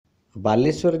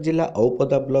ବାଲେଶ୍ୱର ଜିଲ୍ଲା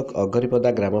ଔପଦା ବ୍ଲକ ଅଘରିପଦା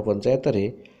ଗ୍ରାମ ପଞ୍ଚାୟତରେ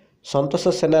ସନ୍ତୋଷ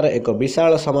ସେନାର ଏକ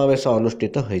ବିଶାଳ ସମାବେଶ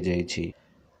ଅନୁଷ୍ଠିତ ହୋଇଯାଇଛି।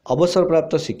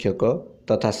 ଅବସରପ୍ରାପ୍ତ ଶିକ୍ଷକ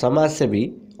ତଥା ସମାଜସେବୀ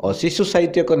ଓ ଶିଶୁ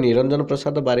ସାହିତ୍ୟକ ନିରଞ୍ଜନ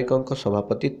ପ୍ରସାଦ ବାରିକଙ୍କ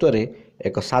ସଭାପତିତ୍ୱରେ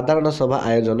ଏକ ସାଧାରଣ ସଭା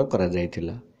ଆୟୋଜନ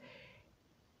କରାଯାଇଥିଲା।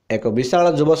 ଏକ ବିଶାଳ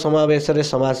ଯୁବ ସମାବେଶରେ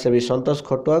ସମାଜସେବୀ ସନ୍ତୋଷ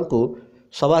ଖଟୁଆଙ୍କୁ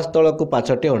ସଭାସ୍ଥଳକୁ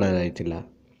ପାଛୋଟି ଅଣାଯାଇଥିଲା।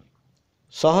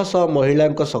 ଶହ ଶହ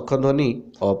ମହିଳାଙ୍କ ସଖଧ୍ୱନି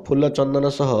ଓ ଫୁଲ ଚନ୍ଦନ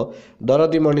ସହ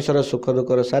ଦରଦୀ ମଣିଷର ସୁଖ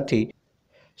ଦୁଃଖର ସାଥୀ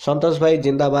ସନ୍ତୋଷ ଭାଇ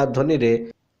ଜିନ୍ଦାବାଦ ଧ୍ୱନିରେ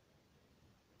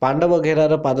ପାଣ୍ଡବ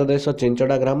ଘେରାର ପାଦଦେଶ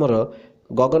ଚିଞ୍ଚଡ଼ା ଗ୍ରାମର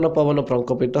ଗଗନ ପବନ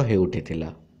ପ୍ରକମ୍ପିତ ହେଉଠିଥିଲା।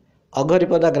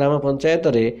 ଅଘରିପଦା ଗ୍ରାମ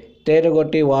ପଞ୍ଚାୟତରେ 13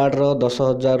 ଗୋଟି ୱାର୍ଡର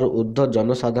 10,000ରୁ ଉର୍ଦ୍ଧ୍ୱ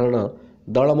ଜନସାଧାରଣ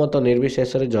ଦଳମତ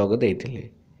ନିର୍ବିଶେଷରେ ଯୋଗ ଦେଇଥିଲେ।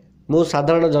 ମୁଁ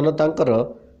ସାଧାରଣ ଜନତାଙ୍କର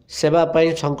ସେବା ପାଇଁ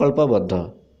ସଂକଳ୍ପବଦ୍ଧ।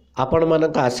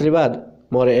 ଆପଣମାନଙ୍କ ଆଶୀର୍ବାଦ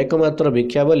ମୋର ଏକମାତ୍ର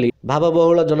ଭିକ୍ଷା ବୋଲି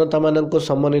ଭାବବହୁଳ ଜନତାମାନଙ୍କୁ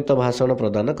ସମ୍ମାନିତ ଭାଷଣ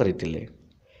ପ୍ରଦାନ କରିଥିଲେ।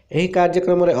 ଏହି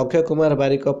କାର୍ଯ୍ୟକ୍ରମରେ ଅକ୍ଷୟ କୁମାର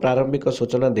ବାରିକ ପ୍ରାରମ୍ଭିକ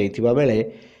ସୂଚନା ଦେଇଥିବା ବେଳେ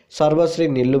ସର୍ବଶ୍ରୀ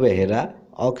ନୀଲୁ ବେହେରା,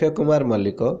 ଅକ୍ଷୟ କୁମାର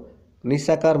ମଲ୍ଲିକ,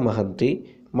 ନିଶାକାର ମହାନ୍ତି,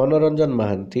 ମନୋରଞ୍ଜନ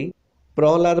ମହାନ୍ତି,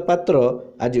 ପ୍ରହ୍ଲାଦ ପାତ୍ର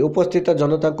ଆଜି ଉପସ୍ଥିତ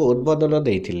ଜନତାଙ୍କୁ ଉଦ୍ବୋଧନ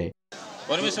ଦେଇଥିଲେ।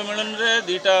 କର୍ମୀ ସମ୍ମିଳନୀରେ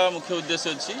ଦୁଇଟା ମୁଖ୍ୟ ଉଦ୍ଦେଶ୍ୟ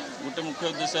ଅଛି। ଗୋଟେ ମୁଖ୍ୟ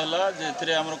ଉଦ୍ଦେଶ୍ୟ ହେଲା ଯେ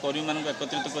ଏଥିରେ ଆମର କର୍ମୀମାନଙ୍କୁ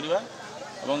ଏକତ୍ରିତ କରିବା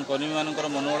ଏବଂ କର୍ମୀମାନଙ୍କର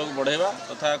ମନୋବଳକୁ ବଢ଼ାଇବା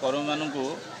ତଥା କର୍ମୀମାନଙ୍କୁ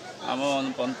ଆମ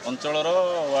ଅଞ୍ଚଳର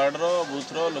ୱାର୍ଡ଼ର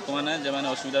ବୁଥର ଲୋକମାନେ ଯେଉଁମାନେ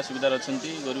ସୁବିଧାରେ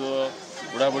ଅଛନ୍ତି, ଗରିବ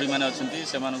ବୁଢ଼ାବୁଢ଼ୀମାନେ ଅଛନ୍ତି,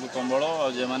 ସେମାନଙ୍କୁ କମ୍ବଳ ଆଉ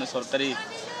ଯେଉଁମାନେ ସରକାରୀ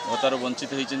ଭତ୍ତାରୁ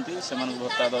ବଞ୍ଚିତ ହୋଇଛନ୍ତି ସେମାନଙ୍କୁ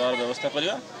ଭତ୍ତା ଦେବାର ବ୍ୟବସ୍ଥା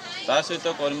କରିବା। ତା ସହିତ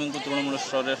କର୍ମୀଙ୍କୁ ତୃଣମୂଳ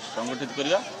ସ୍ତରରେ ସଂଗଠିତ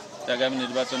କରିବା, ଆଗାମୀ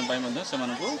ନିର୍ବାଚନ ପାଇଁ ମଧ୍ୟ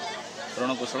ସେମାନଙ୍କୁ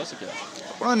ରଣକୌଶଳ ଶିଖିବା।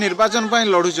 ଆପଣ ନିର୍ବାଚନ ପାଇଁ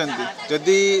ଲଢ଼ୁଛନ୍ତି,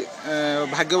 ଯଦି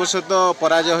ଭାଗ୍ୟବଶତଃ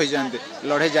ପରାଜୟ ହୋଇଯାଆନ୍ତି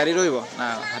ଲଢ଼େଇ ଜାରି ରହିବ ନା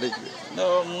ହାରିଯିବେ?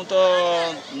 ମୁଁ ତ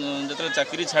ଯେତେବେଳେ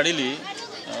ଚାକିରି ଛାଡ଼ିଲି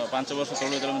 5 ବର୍ଷ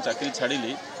ତଳୁ ଯେତେବେଳେ ମୁଁ ଚାକିରି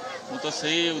ଛାଡ଼ିଲି, ମୁଁ ତ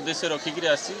ସେଇ ଉଦ୍ଦେଶ୍ୟ ରଖିକିରି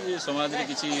ଆସିଛି ସମାଜରେ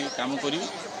କିଛି କାମ କରିବି,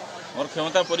 ମୋର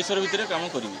କ୍ଷମତା ପରିସର ଭିତରେ କାମ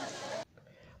କରିବି।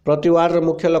 ପ୍ରତି ୱାର୍ଡର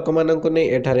ମୁଖ୍ୟ ଲୋକମାନଙ୍କୁ ନେଇ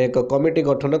ଏଠାରେ ଏକ କମିଟି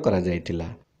ଗଠନ କରାଯାଇଥିଲା।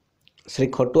 ଶ୍ରୀ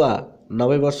ଖଟୁଆ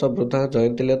 90 ବର୍ଷ ବୃଦ୍ଧା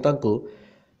ଜୟନ୍ତୀଲତାଙ୍କୁ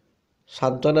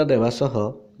ସାନ୍ତ୍ୱନା ଦେବା ସହ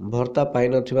ଭତ୍ତା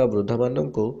ପାଇନଥିବା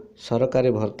ବୃଦ୍ଧମାନଙ୍କୁ ସରକାରୀ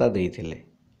ଭତ୍ତା ଦେଇଥିଲେ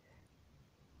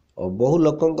ଓ ବହୁ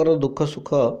ଲୋକଙ୍କର ଦୁଃଖ ସୁଖ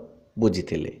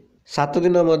ବୁଝିଥିଲେ। 7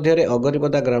 ଦିନ ମଧ୍ୟରେ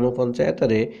ଅଘରିପଦା ଗ୍ରାମ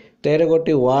ପଞ୍ଚାୟତରେ 13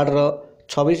 ଗୋଟି ୱାର୍ଡର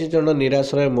 26 ଜଣ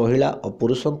ନିରାଶ୍ରୟ ମହିଳା ଓ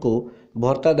ପୁରୁଷଙ୍କୁ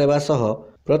ଭତ୍ତା ଦେବା ସହ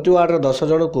ପ୍ରତି ୱାର୍ଡର 10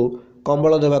 ଜଣଙ୍କୁ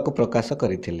କମ୍ବଳ ଦେବାକୁ ପ୍ରକାଶ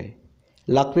କରିଥିଲେ।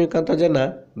 ଲକ୍ଷ୍ମୀକାନ୍ତ ଜେନା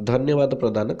ଧନ୍ୟବାଦ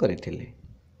ପ୍ରଦାନ କରିଥିଲେ।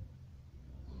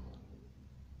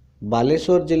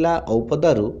 ବାଲେଶ୍ୱର ଜିଲ୍ଲା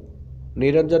ଔପଦାରୁ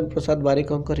ନିରଞ୍ଜନ ପ୍ରସାଦ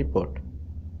ବାରିକଙ୍କ ରିପୋର୍ଟ,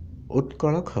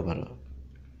 ଉତ୍କଳ ଖବର।